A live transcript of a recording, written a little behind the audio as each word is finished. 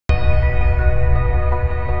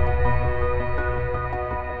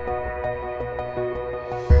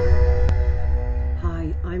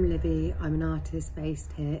Libby, I'm an artist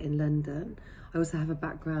based here in London. I also have a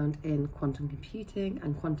background in quantum computing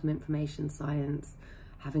and quantum information science,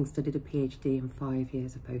 having studied a PhD and 5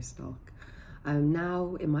 years of postdoc.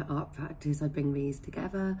 Now in my art practice, I bring these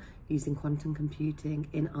together using quantum computing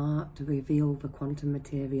in art to reveal the quantum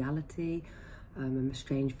materiality and the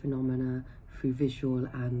strange phenomena through visual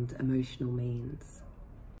and emotional means.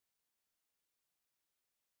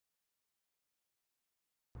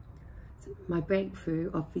 So my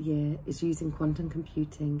breakthrough of the year is using quantum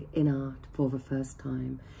computing in art for the first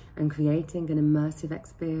time and creating an immersive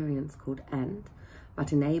experience called End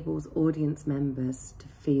that enables audience members to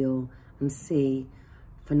feel and see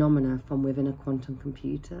phenomena from within a quantum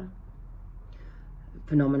computer.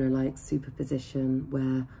 Phenomena like superposition,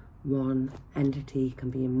 where one entity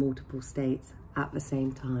can be in multiple states at the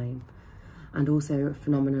same time, and also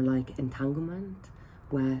phenomena like entanglement,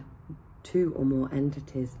 where two or more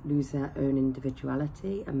entities lose their own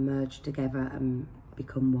individuality and merge together and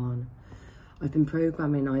become one. I've been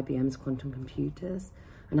programming IBM's quantum computers,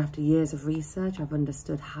 and after years of research, I've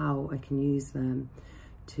understood how I can use them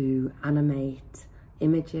to animate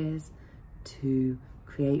images, to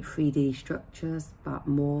create 3D structures that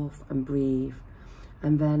morph and breathe.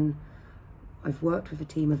 And then I've worked with a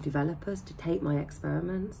team of developers to take my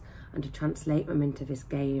experiments and to translate them into this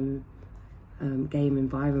game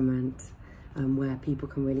environment where people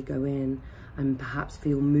can really go in and perhaps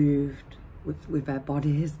feel moved with their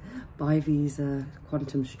bodies by these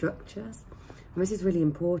quantum structures. And this is really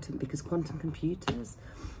important because quantum computers,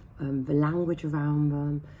 the language around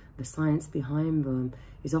them, the science behind them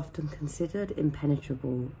is often considered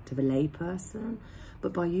impenetrable to the layperson,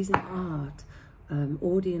 but by using art,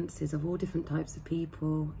 audiences of all different types of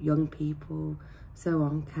people, young people, so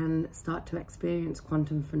on, can start to experience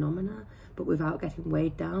quantum phenomena, but without getting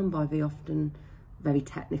weighed down by the often very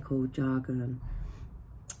technical jargon.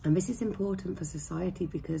 And this is important for society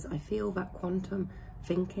because I feel that quantum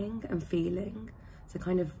thinking and feeling, so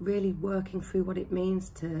kind of really working through what it means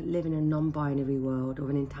to live in a non-binary world or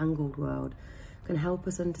an entangled world, can help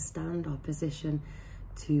us understand our position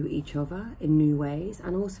to each other in new ways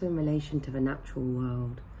and also in relation to the natural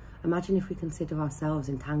world. Imagine if we consider ourselves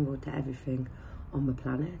entangled to everything on the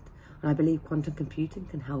planet, and I believe quantum computing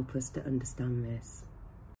can help us to understand this.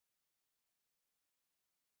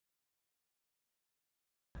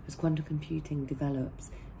 As quantum computing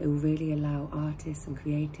develops, it will really allow artists and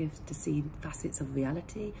creatives to see facets of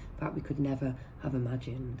reality that we could never have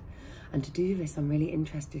imagined. And to do this, I'm really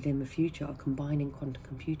interested in the future of combining quantum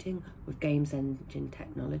computing with games engine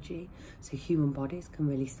technology, so human bodies can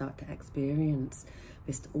really start to experience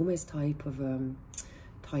this almost type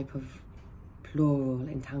of plural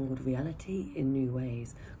entangled reality in new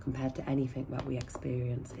ways compared to anything that we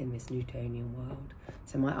experience in this Newtonian world.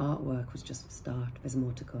 So my artwork was just the start. There's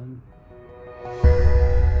more to come.